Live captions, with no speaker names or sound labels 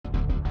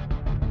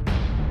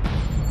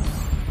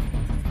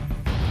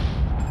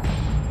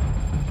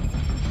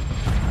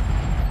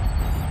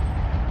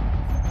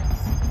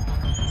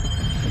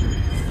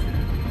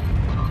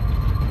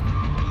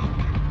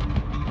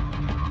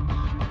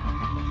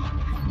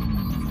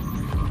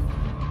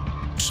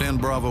San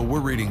Bravo,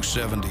 we're reading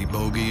 70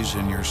 bogeys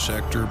in your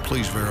sector.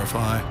 Please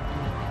verify.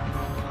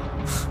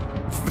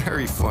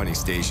 Very funny,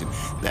 Station.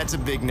 That's a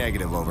big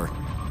negative, over.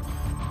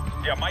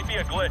 Yeah, might be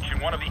a glitch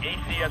in one of the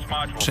ACS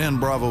modules. San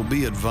Bravo,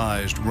 be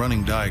advised,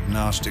 running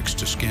diagnostics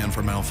to scan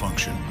for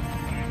malfunction.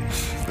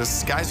 The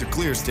skies are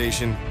clear,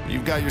 Station.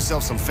 You've got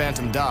yourself some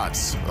phantom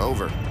dots.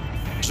 Over.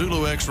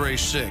 Zulu X-Ray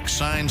 6,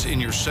 signs in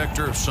your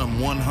sector of some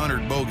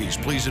 100 bogeys.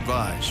 Please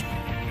advise.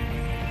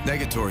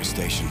 Negatory,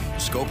 Station.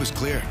 Scope is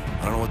clear.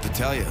 I don't know what to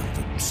tell you.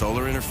 The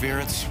solar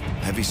interference,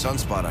 heavy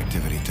sunspot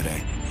activity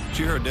today.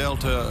 Sierra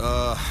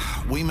Delta,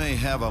 we may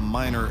have a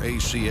minor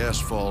ACS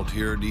fault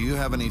here. Do you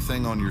have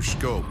anything on your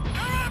scope? They're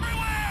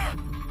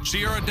everywhere!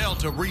 Sierra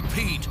Delta,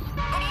 repeat.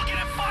 I'm looking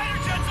at fighter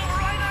jets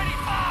over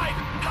I-95!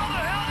 How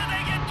the hell did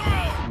they get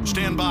through?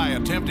 Stand by,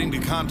 attempting to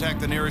contact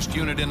the nearest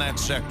unit in that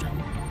sector.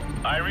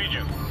 I read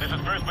you. This is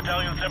 1st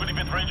Battalion,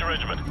 75th Ranger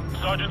Regiment.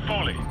 Sergeant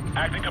Foley,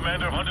 acting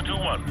commander of Hunter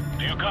 2-1.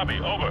 Do you copy?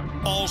 Over.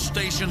 All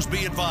stations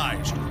be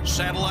advised.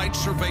 Satellite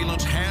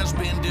surveillance has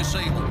been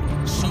disabled.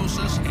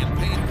 SOSUS and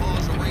paid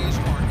pause arrays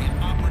are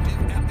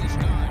inoperative at this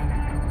time.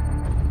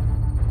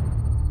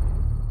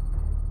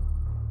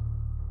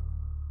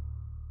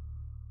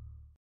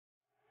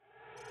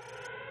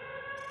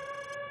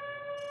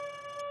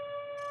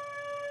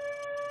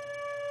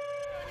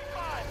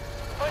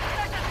 My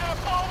sector's gonna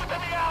fall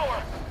within the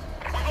hour!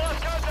 We've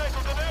lost contact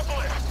with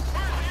Annapolis.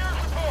 Where's the air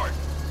support?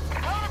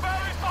 Counter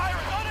battery fire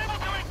is unable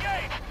to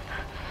engage.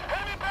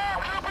 Enemy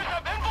paratroopers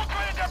have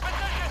infiltrated their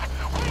positions.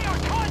 We are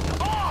cut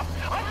off.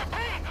 I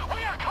repeat,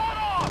 we are cut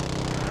off.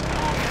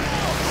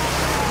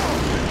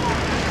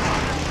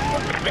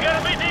 We got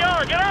a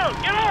BTR. Get out!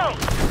 Get out!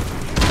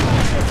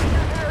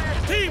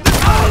 Team, let's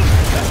go!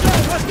 Let's go!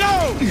 Let's go!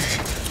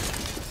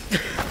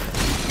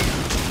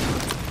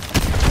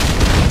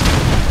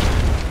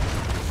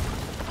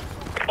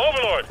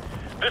 Overlord,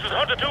 this is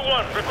Hunter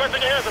 2-1,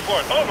 requesting air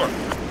support. Over.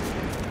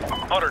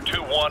 Hunter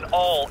 2-1,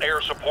 all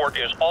air support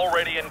is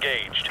already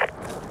engaged.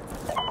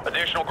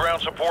 Additional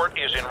ground support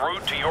is en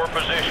route to your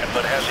position,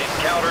 but has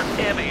encountered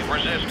heavy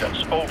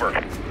resistance. Over.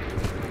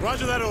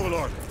 Roger that,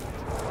 Overlord.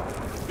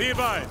 Be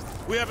advised,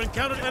 we have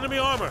encountered enemy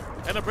armor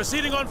and are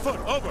proceeding on foot.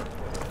 Over.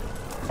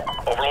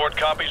 Overlord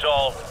copies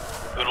all.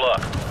 Good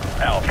luck.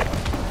 Out.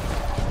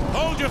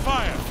 Hold your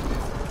fire.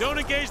 Don't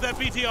engage that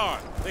BTR.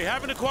 They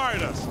haven't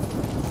acquired us.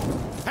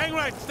 Hang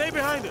right, stay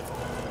behind it.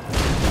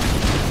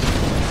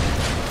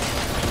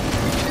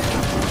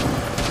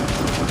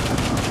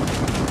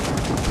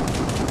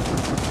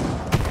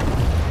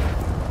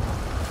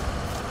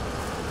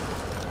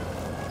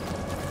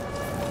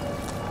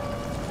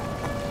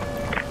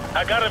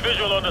 I got a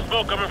visual on the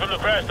smoke coming from the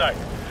crash site.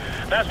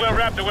 That's where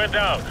Raptor went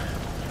down.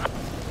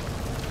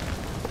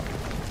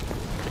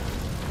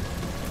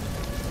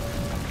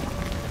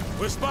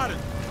 We're spotted.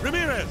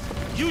 Ramirez,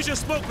 use your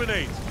smoke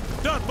grenades.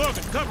 Done,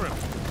 Morgan, cover him.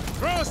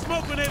 Throw a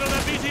smoke grenade on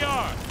that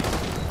BTR.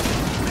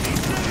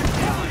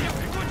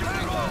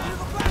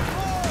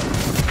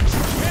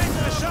 Get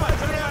the shot.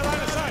 Turn around,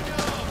 line of sight.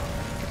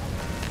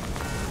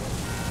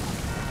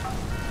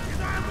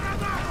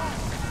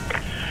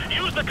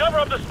 Use the cover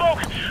of the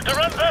smoke to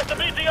run past the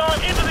BTR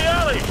into the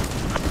alley.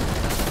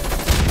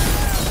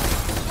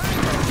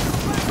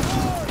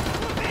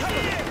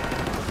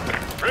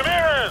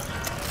 Ramirez,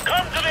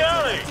 come to the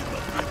alley.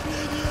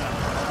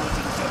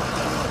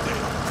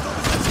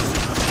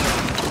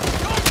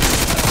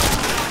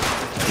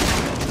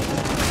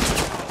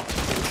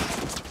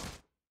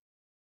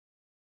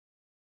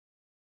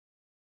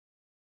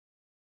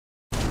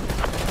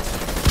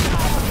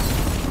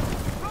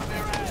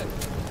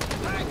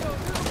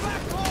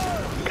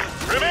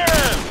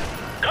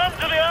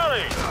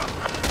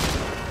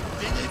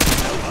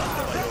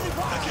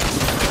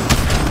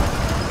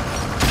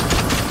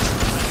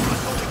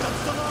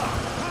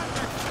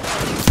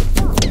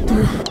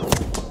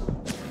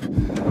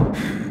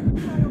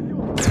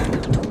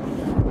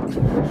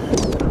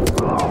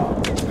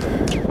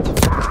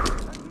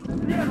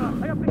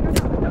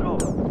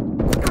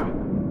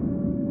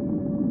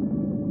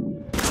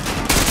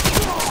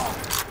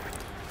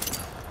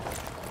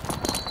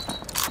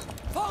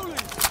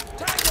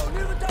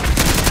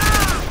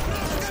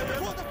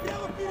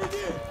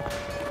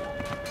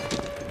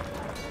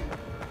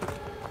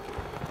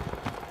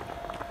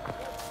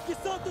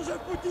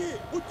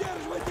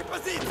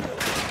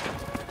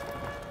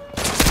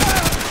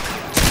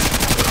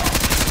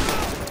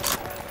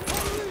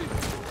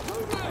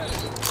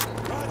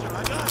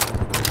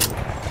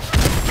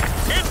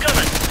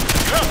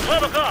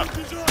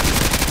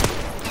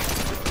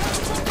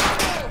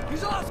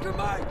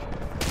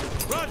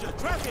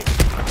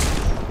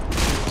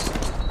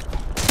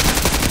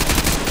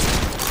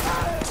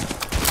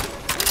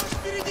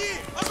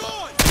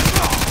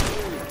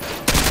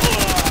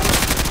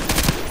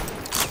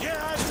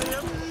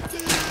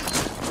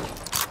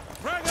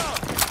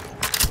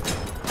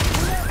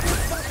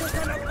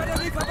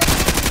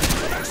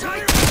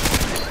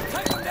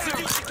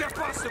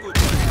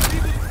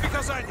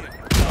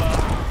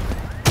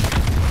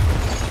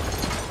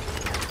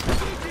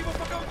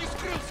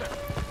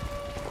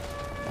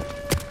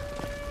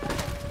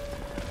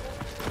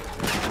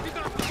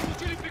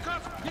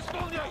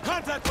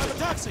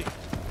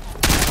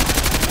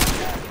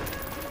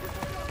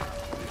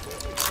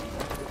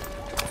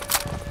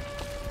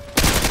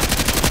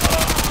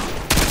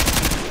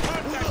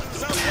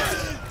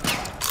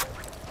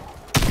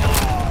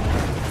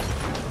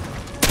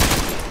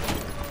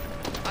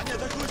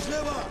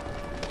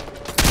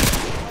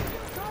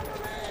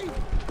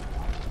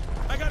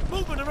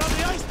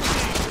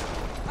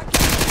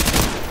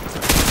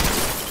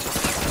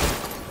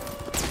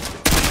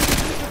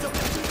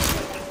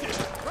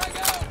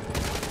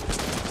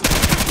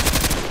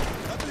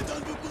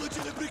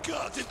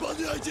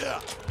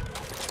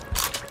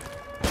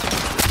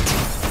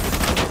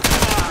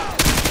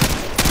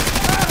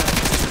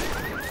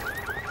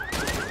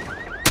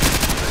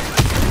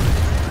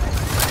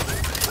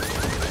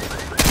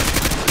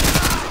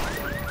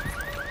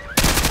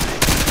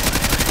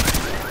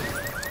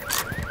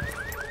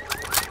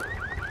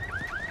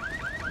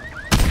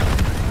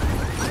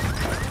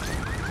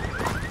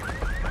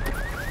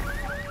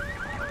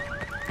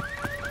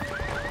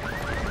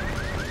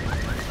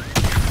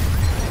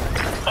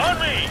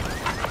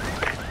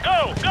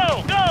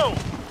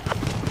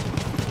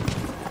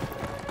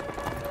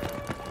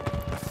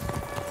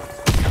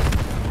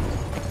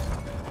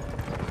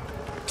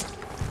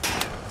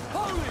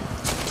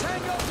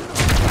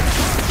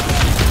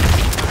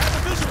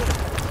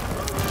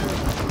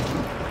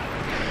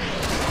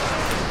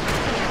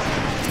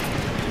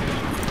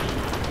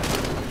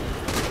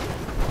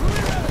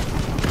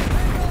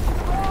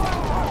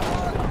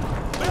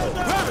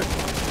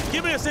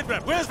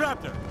 Where's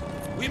Raptor?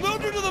 We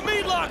moved her to the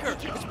meat locker.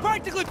 It's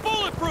practically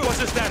bulletproof.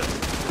 What's his status?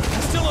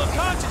 He's still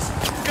unconscious.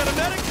 You got a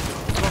medic?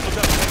 Corporal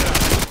Dunn, take it out.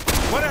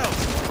 What else?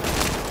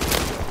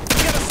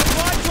 We got a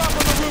supply drop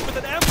on the roof with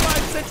an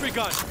M5 sentry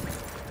gun.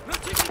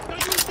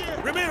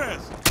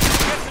 Ramirez,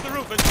 get to the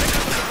roof and take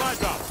out the supply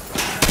drop.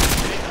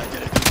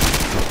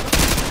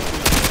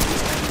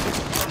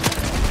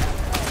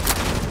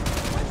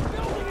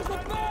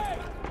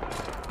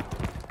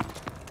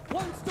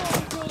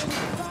 One-story building,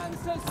 the sign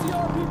says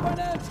CRP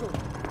Financial.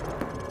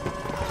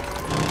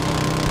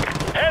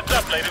 Heads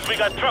up, ladies. We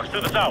got trucks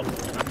to the south.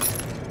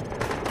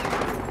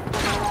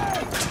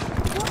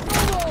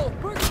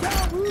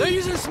 They're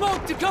using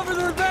smoke to cover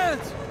their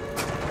advance.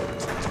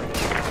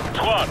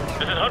 Squad,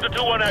 this is Hunter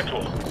 2-1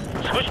 actual.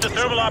 Switch to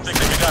thermal optics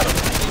if you got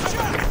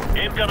them.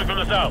 Incoming from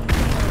the south.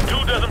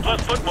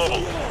 24+ foot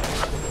mobile.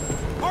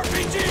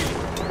 RPG!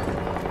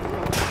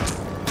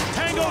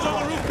 Tango's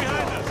on the roof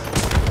behind us.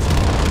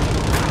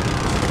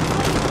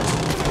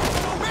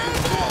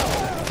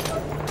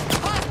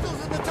 Hostiles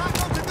in the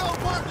Taco to Go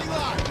parking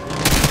lot!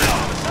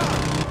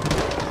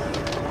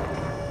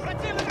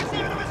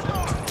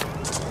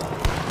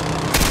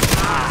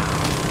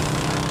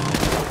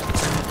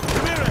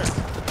 Ramirez,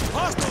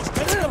 hostiles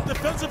taking up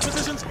defensive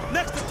positions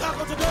next to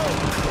Taco to Go.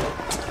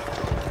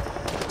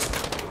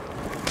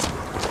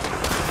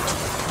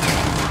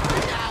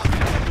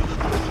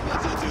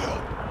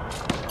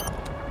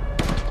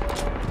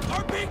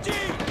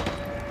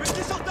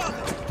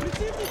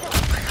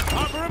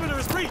 Our perimeter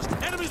is breached.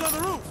 Enemies on the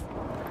roof.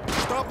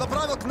 Штаб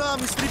направил к нам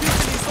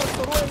истребители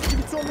 102-й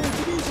экспедиционной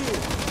дивизии.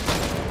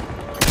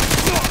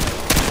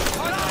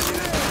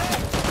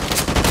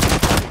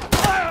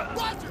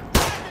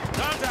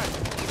 Contact.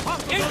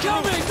 Hostiles Incoming,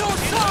 on the roof.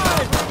 north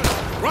side!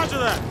 Roger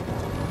that.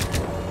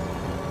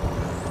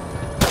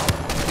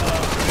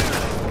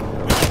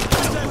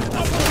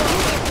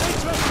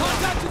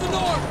 Contact to the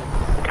north!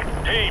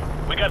 Team,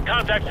 we got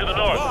contacts to the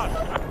north.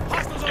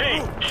 Hostiles on the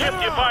Team, roof.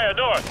 shift your fire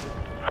north.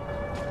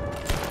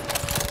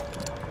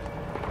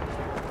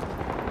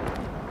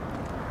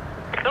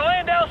 They're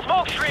laying down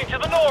smoke screen to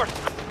the north.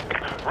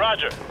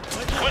 Roger.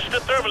 Switch to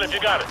thermal if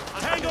you got it.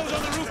 Tango's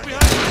on the roof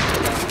behind us.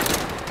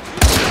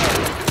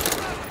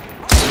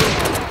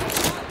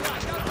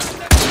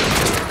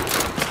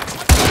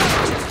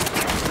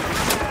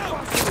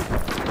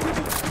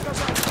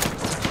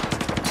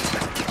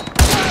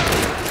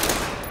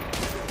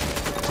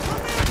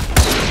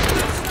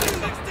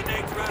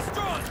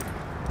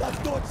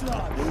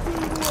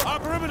 Our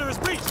perimeter is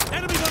breached.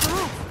 Enemies on the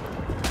roof.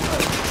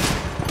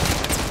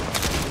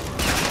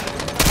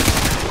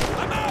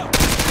 I'm out.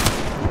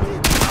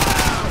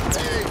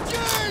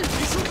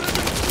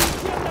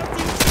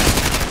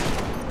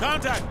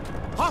 Contact.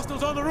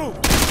 Hostiles on the roof.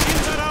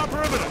 Inside our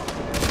perimeter.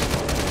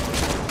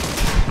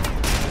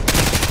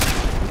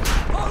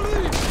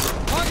 Police!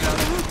 Target on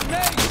the roof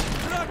grenade!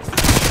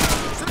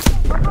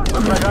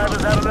 Looks like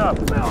Ivan's had enough.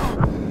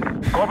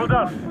 Corporal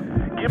Dunn,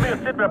 give me a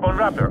sit rep on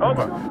Raptor.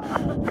 Over.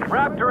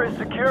 Raptor is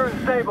secure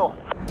and stable.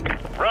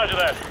 Roger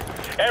that.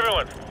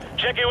 Everyone,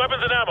 check your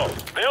weapons and ammo.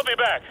 They'll be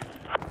back.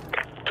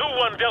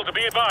 2-1 Delta,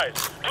 be advised.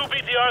 2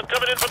 BTRs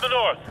coming in from the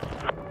north.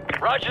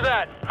 Roger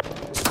that.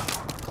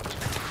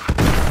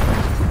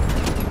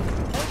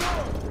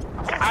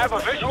 I have a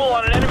visual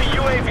on an enemy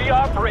UAV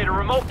operator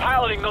remote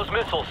piloting those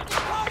missiles.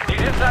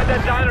 He's inside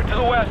that diner to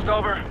the west,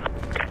 over.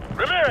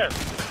 Ramirez,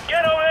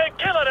 get over there and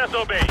kill that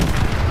SOB.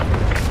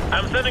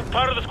 I'm sending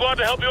part of the squad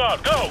to help you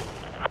out. Go!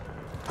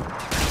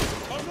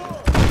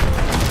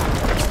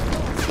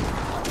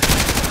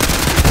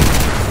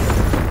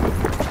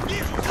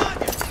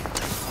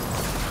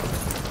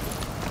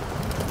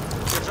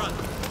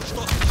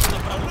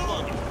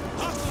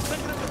 Hostiles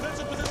taking up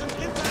defensive position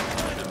inside the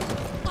diner.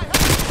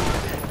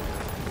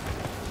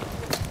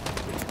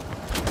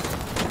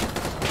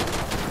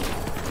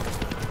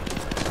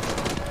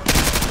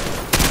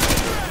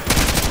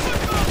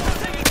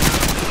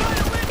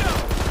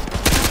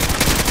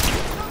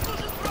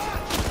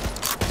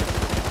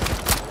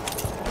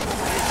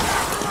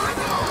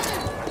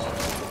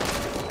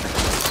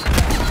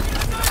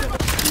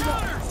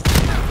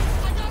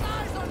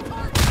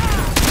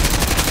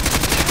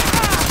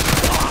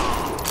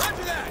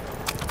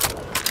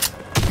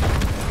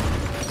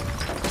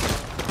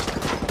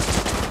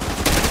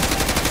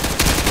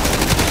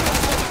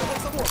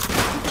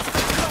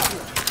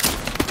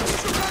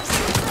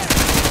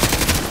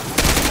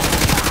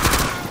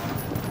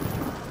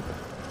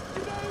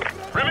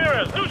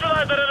 Ramirez,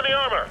 neutralize that enemy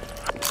armor!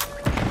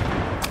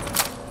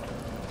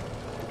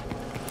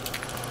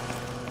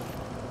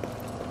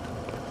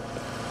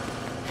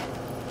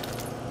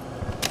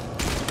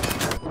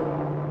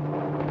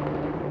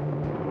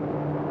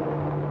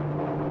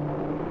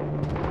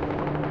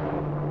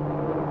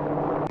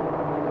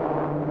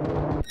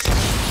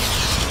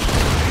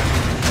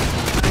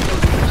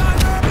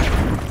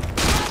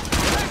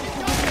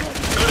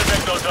 Good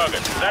effect on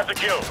target. That's a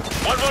kill.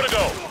 One more to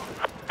go.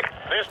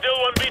 There's still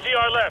 1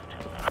 BTR left.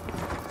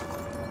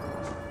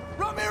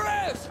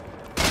 Ramirez!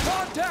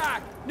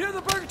 Contact! Near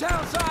the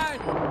Burgertown sign!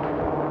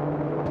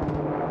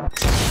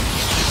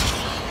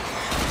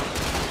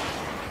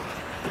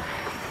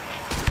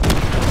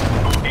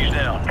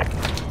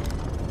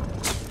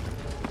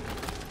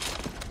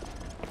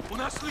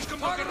 Нас слишком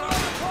Target много on раз.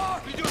 the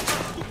clock! Придется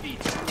отступить.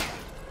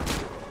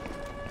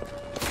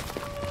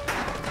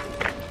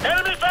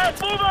 Enemy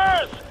fast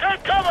movers!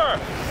 Take cover!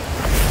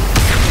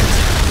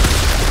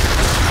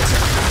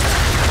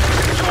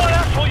 Come on,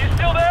 asshole, you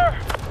still there?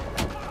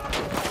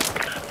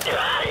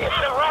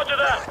 Roger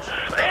that.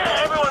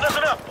 Everyone,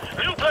 listen up.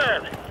 New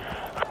plan.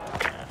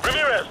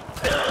 Ramirez,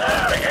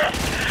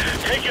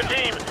 take your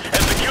team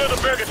and secure the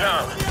Burger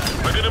Town.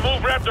 We're gonna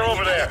move Raptor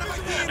over there.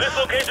 This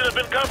location has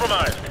been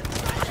compromised.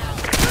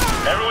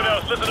 Everyone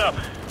else, listen up.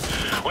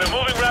 We're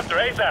moving Raptor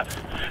ASAP.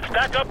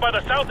 Stack up by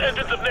the south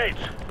entrance of Nate's.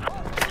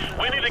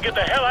 We need to get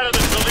the hell out of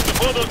this building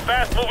before those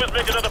fast movers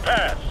make another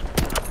pass.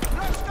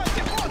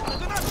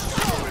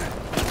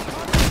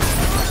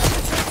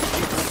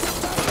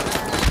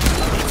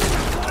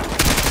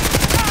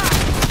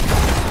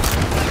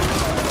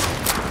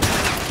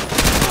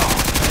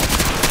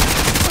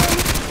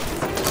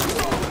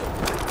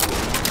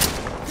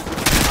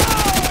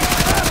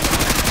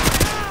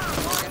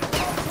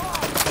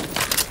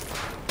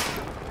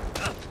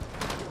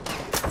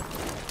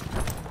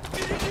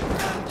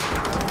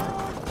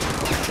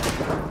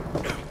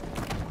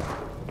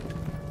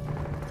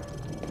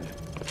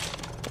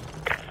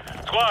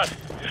 Squad,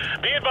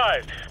 be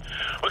advised.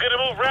 We're gonna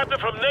move Raptor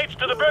from Nate's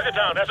to the Burger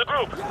Town as a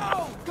group.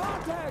 Yo!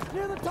 Contact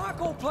near the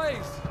taco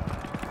place!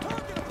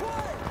 Target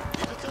acquired!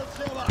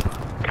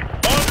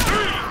 On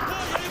three!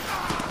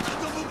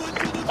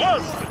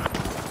 1,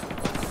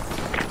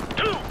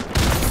 2,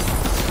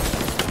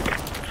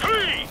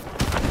 3!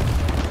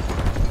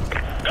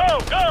 Go,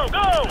 go,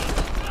 go!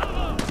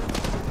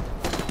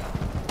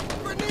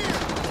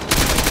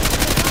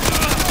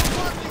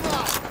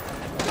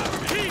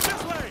 Keep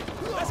this way!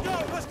 Let's go!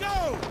 Let's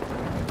go!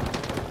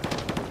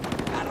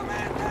 Got a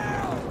man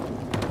down!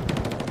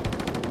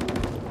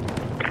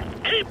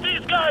 Keep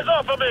these guys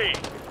off of me!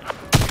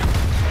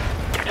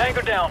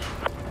 Tanker down.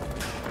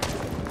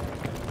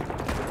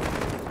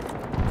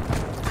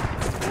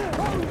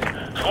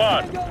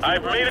 Squad,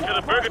 I've made it to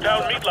the Burger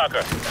Town meat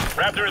locker.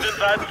 Raptor is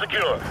inside and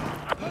secure.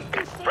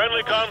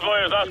 Friendly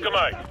convoy is Oscar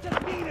Mike.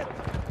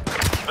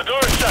 The door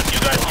is shut. You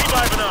guys keep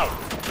Ivan out.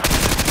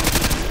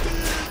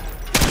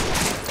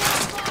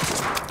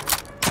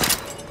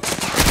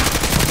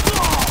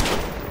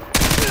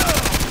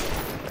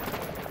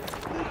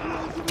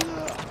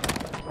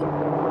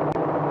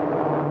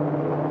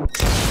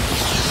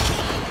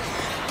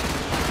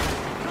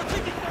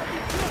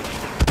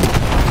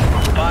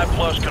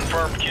 Plus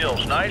confirmed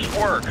kills. Nice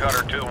work,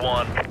 Hunter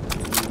 2-1.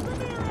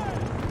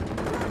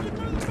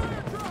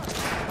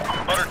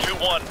 Hunter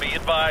 2-1, be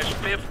advised,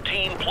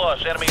 15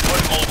 plus enemy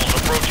foot mobiles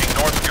approaching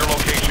north of your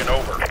location,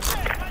 over.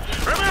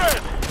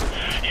 Ramirez!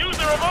 Use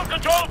the remote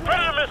control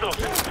Predator missiles!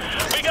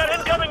 We got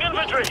incoming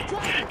infantry!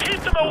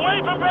 Keep them away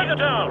from Burger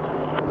Town!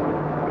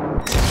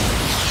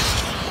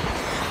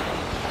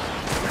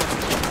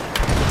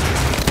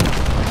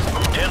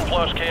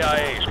 Plus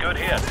KIAs. Good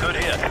hit, good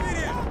hit.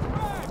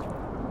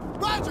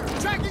 Roger!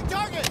 Tracking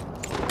target!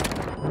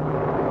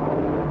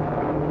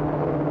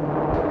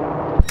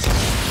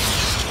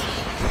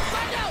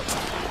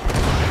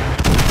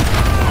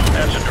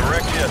 That's a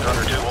direct hit,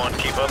 Hunter 2-1.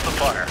 Keep up the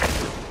fire.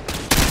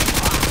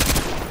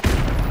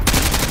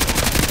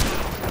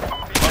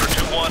 Hunter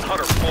 2-1,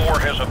 Hunter 4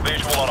 has a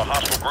visual on a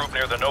hostile group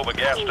near the Nova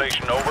gas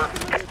station, over.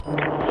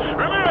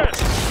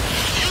 Ramirez!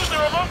 Use the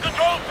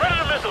remote-controlled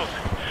Predator missiles!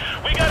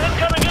 We got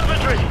incoming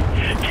infantry!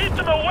 Keep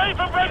them away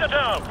from Burger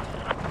Town!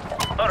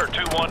 Hunter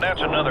 2-1,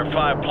 that's another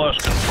 5 plus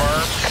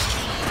confirmed.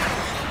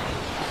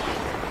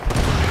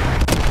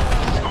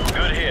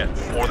 Good hit.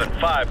 More than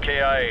 5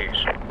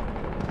 KIAs.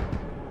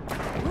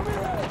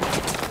 Ramirez!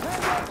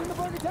 Hands in the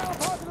Burger Town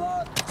parking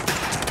lot!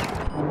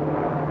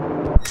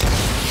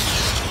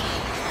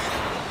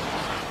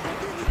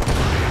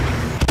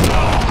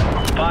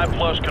 5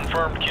 plus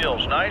confirmed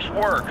kills. Nice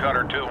work,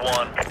 Hunter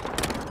 2-1.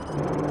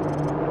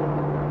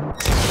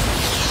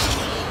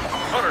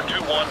 Hunter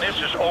 2-1, this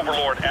is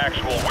Overlord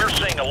Actual. We're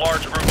seeing a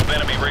large group of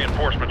enemy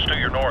reinforcements to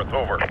your north,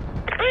 over.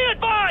 Be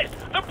advised!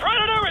 The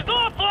Predator is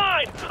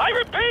offline! I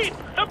repeat,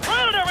 the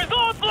Predator is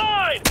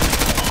offline!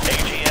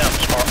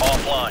 AGMs are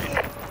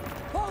offline.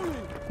 Holy!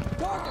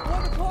 Target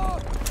 1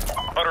 o'clock!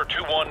 Hunter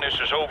 2-1, this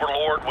is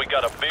Overlord. We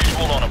got a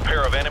visual on a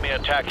pair of enemy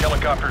attack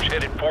helicopters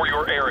headed for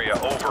your area,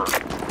 over.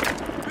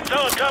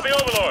 Solid copy,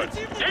 Overlord.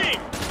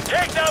 Team,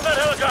 take down that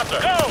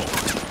helicopter. Go!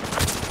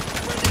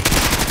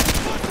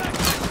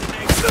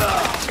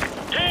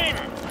 Team,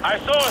 I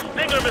saw a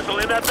Stinger missile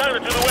in that diner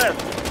to the west.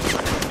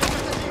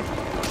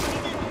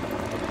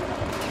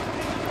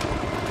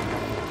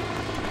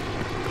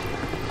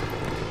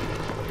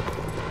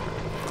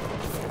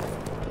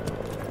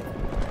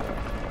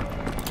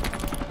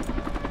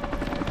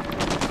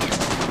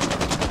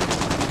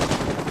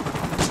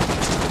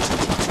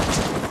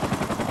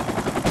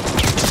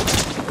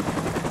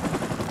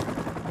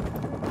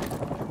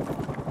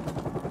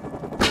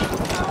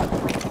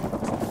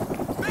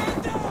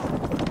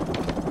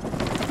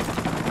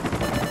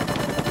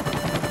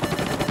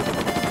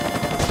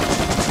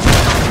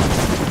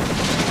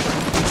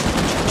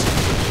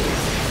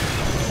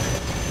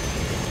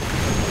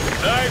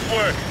 Nice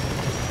work.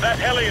 That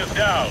heli is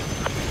down.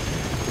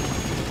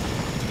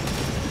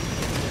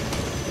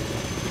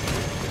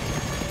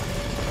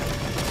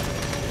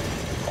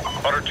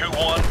 Hunter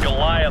 2-1,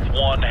 Goliath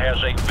 1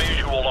 has a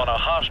visual on a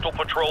hostile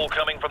patrol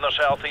coming from the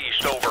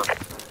southeast. Over.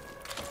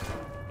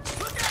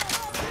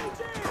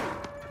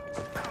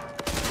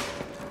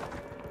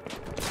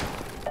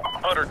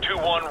 Hunter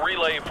 2-1,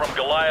 relay from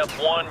Goliath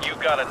 1. You've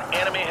got an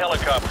enemy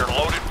helicopter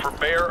loaded for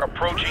bear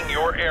approaching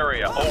your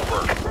area.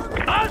 Over.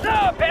 Eyes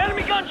up!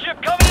 Enemy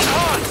gunship coming in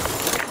hot!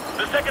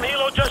 The second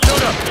helo just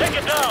showed up. Take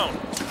it down.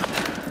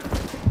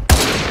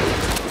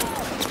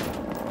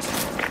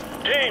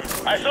 Team,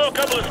 I saw a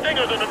couple of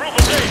stingers on the roof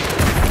of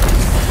base.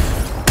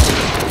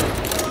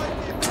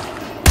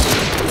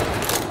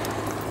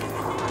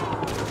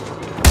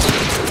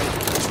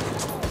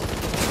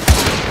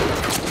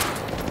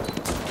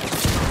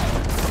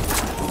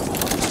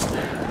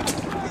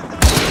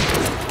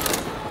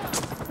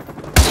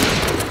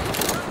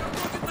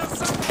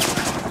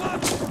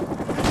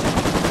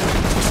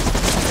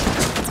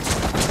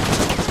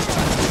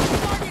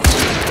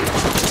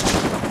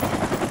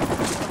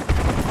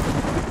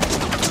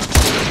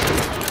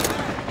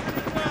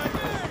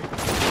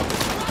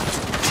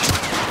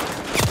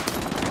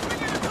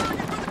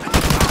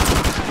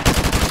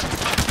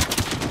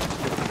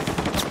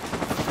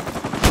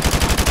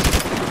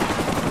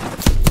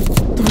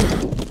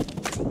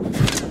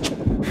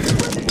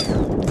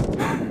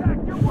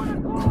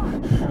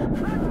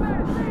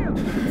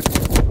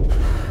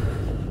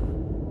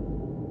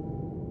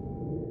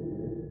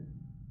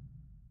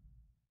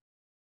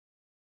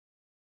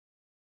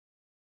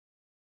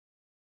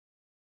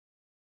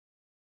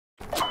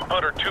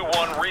 Hunter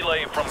 2-1,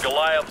 relay from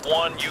Goliath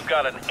 1. You've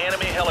got an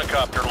enemy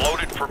helicopter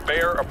loaded for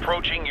bear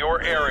approaching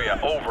your area.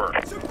 Over.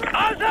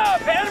 Eyes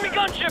up! Enemy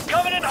gunship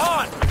coming in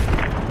hot!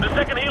 The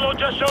second helo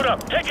just showed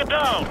up. Take it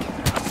down.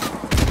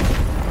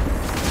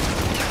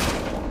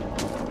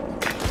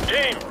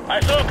 Team, I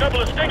saw a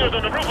couple of stingers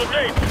on the roof of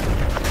base.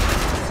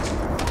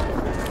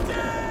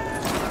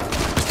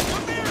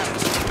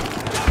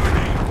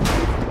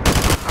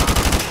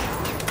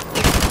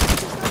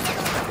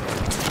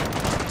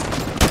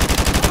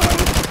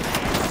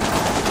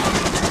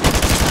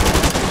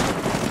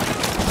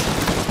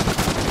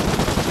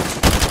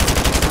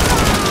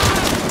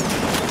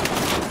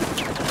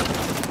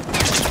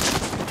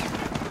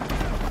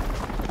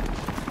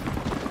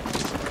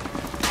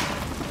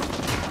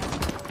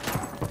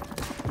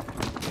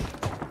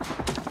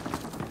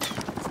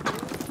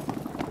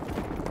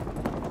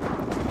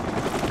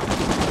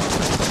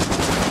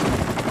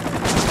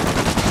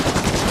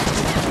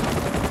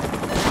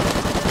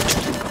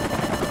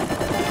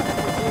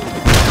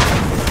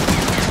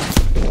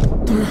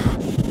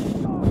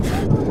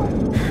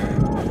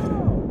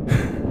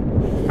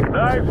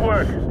 Nice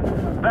work.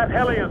 That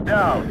heli is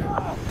down.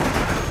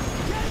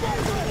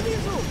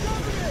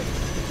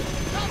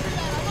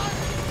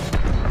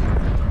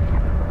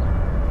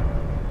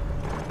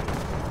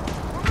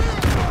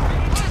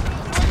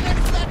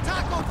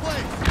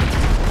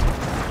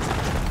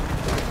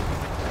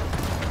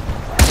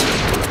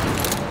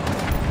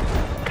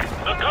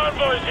 The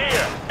convoy's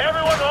here.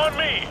 Everyone on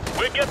me.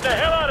 We get the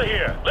hell out of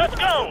here. Let's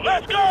go.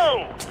 Let's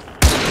go.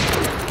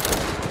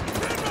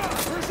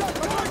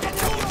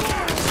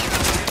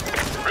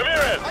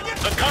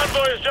 The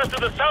convoy is just to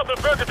the south of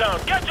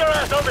Burgertown. Get your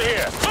ass over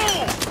here!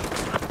 Move!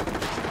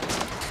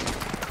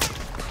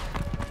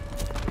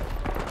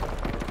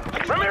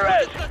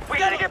 Ramirez! We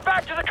gotta get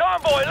back to the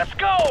convoy! Let's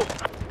go!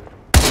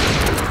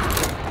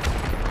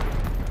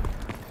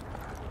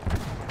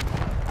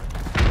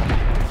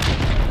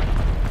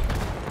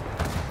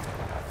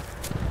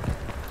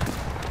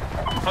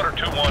 Hunter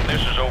 2-1,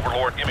 this is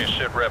Overlord. Give me a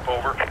sit rep.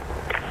 Over.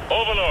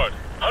 Overlord,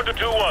 Hunter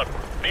 2-1.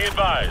 Be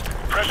advised.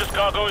 Precious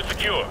cargo is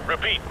secure.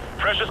 Repeat.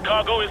 Precious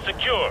cargo is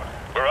secure.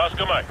 For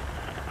Oscar Mike.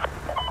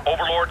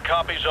 Overlord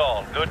copies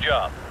all. Good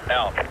job.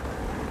 Out.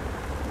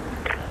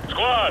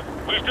 Squad,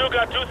 we still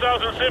got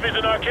 2,000 civvies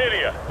in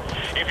Arcadia.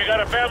 If you got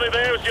a family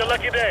there, it's your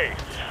lucky day.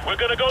 We're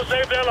gonna go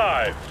save their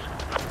lives.